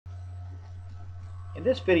In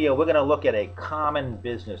this video, we're going to look at a common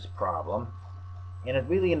business problem, and it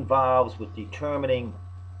really involves with determining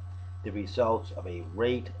the results of a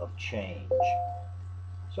rate of change.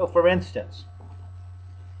 So for instance,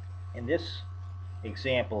 in this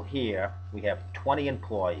example here, we have 20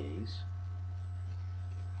 employees.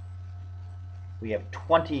 We have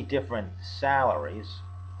 20 different salaries.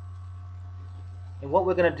 And what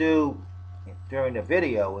we're going to do during the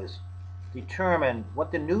video is determine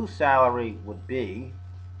what the new salary would be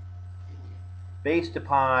based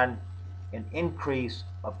upon an increase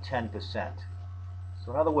of 10%.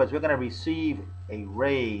 So in other words, we're going to receive a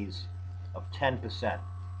raise of 10%.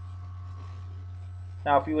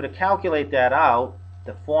 Now if you were to calculate that out,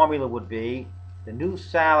 the formula would be the new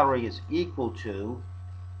salary is equal to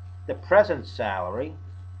the present salary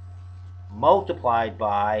multiplied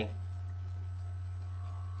by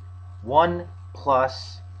 1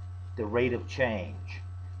 plus the rate of change.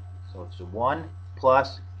 So it's 1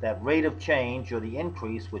 plus that rate of change, or the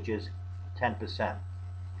increase, which is 10%.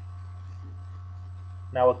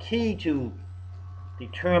 Now a key to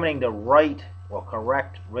determining the right or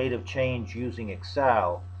correct rate of change using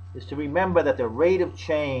Excel is to remember that the rate of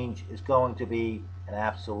change is going to be an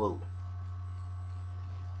absolute.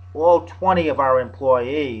 All 20 of our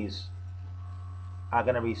employees are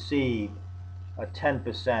going to receive a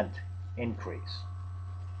 10% increase.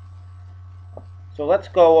 So let's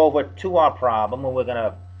go over to our problem, and we're going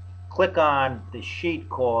to click on the sheet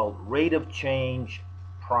called Rate of Change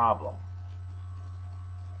Problem.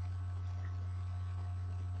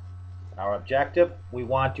 Our objective, we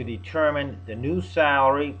want to determine the new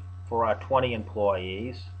salary for our 20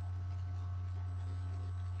 employees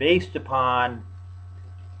based upon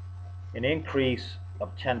an increase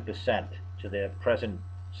of 10% to their present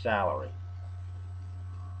salary.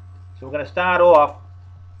 So we're going to start off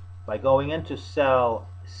by going into cell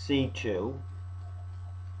C2,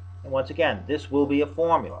 and once again this will be a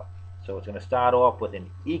formula, so it's going to start off with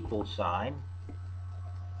an equal sign.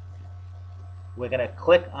 We're going to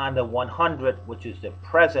click on the 100, which is the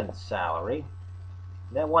present salary.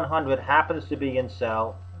 That 100 happens to be in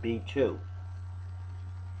cell B2,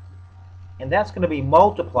 and that's going to be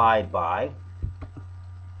multiplied by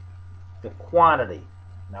the quantity.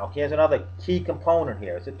 Now here's another key component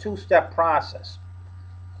here. It's a two-step process.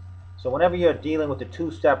 So whenever you're dealing with the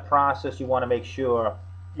two-step process, you want to make sure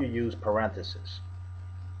you use parentheses.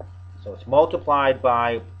 So it's multiplied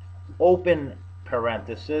by, open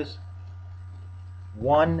parenthesis,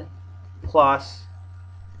 1 plus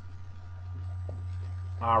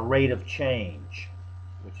our rate of change,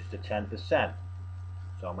 which is the 10%.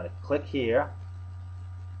 So I'm going to click here.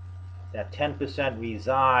 That 10%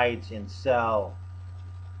 resides in cell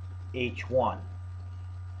H1.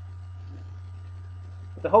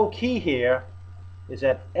 But the whole key here is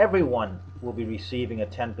that everyone will be receiving a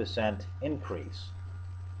 10% increase.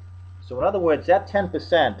 So in other words, that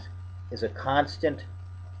 10% is a constant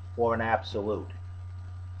or an absolute.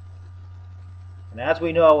 And as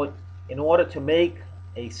we know, in order to make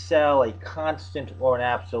a cell a constant or an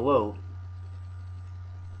absolute,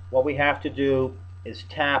 what we have to do is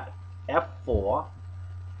tap F4.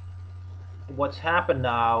 What's happened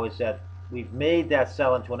now is that we've made that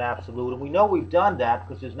cell into an absolute, and we know we've done that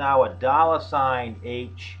because there's now a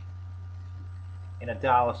 $H and a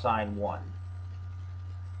 $1.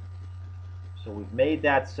 So we've made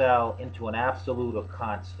that cell into an absolute or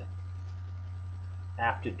constant.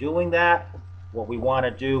 After doing that, what we want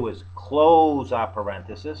to do is close our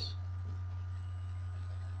parenthesis,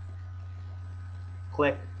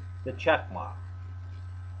 click the check mark,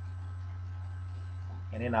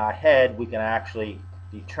 and in our head we can actually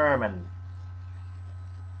determine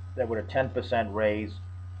that with a 10% raise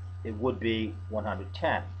it would be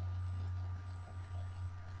 110.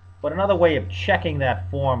 But another way of checking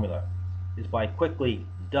that formula is by quickly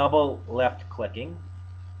double left clicking,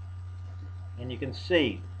 and you can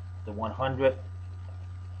see the 100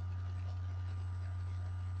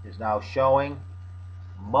 is now showing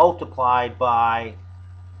multiplied by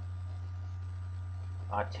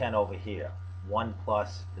our 10 over here, 1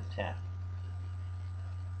 plus the 10.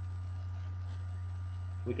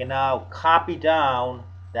 We can now copy down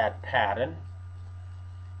that pattern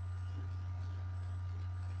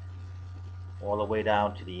all the way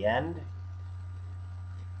down to the end.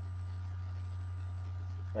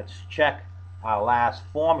 Let's check our last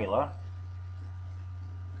formula,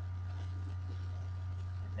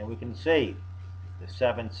 and we can see the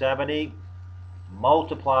 770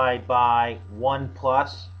 multiplied by 1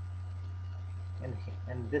 plus,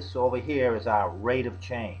 and this over here is our rate of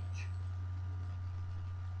change.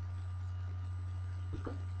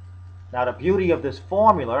 Now the beauty of this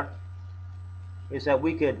formula is that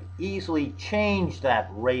we could easily change that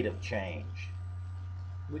rate of change.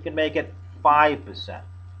 We can make it 5%.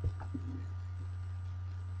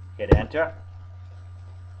 Hit enter,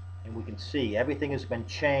 and we can see everything has been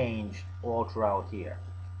changed all throughout here,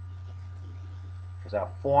 because our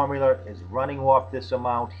formula is running off this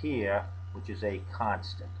amount here, which is a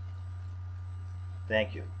constant.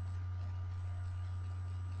 Thank you.